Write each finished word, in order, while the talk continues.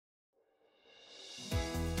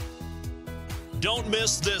Don't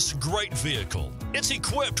miss this great vehicle. It's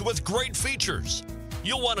equipped with great features.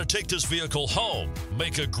 You'll want to take this vehicle home.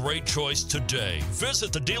 Make a great choice today.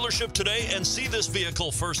 Visit the dealership today and see this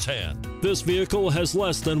vehicle firsthand. This vehicle has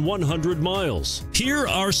less than 100 miles. Here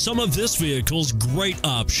are some of this vehicle's great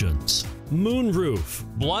options: Moonroof,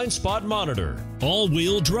 blind spot monitor,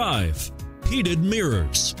 all-wheel drive, heated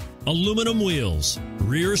mirrors, aluminum wheels,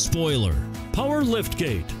 rear spoiler, power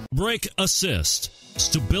liftgate, brake assist,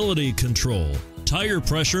 stability control, tire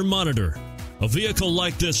pressure monitor. A vehicle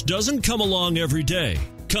like this doesn't come along every day.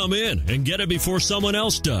 Come in and get it before someone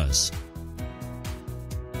else does.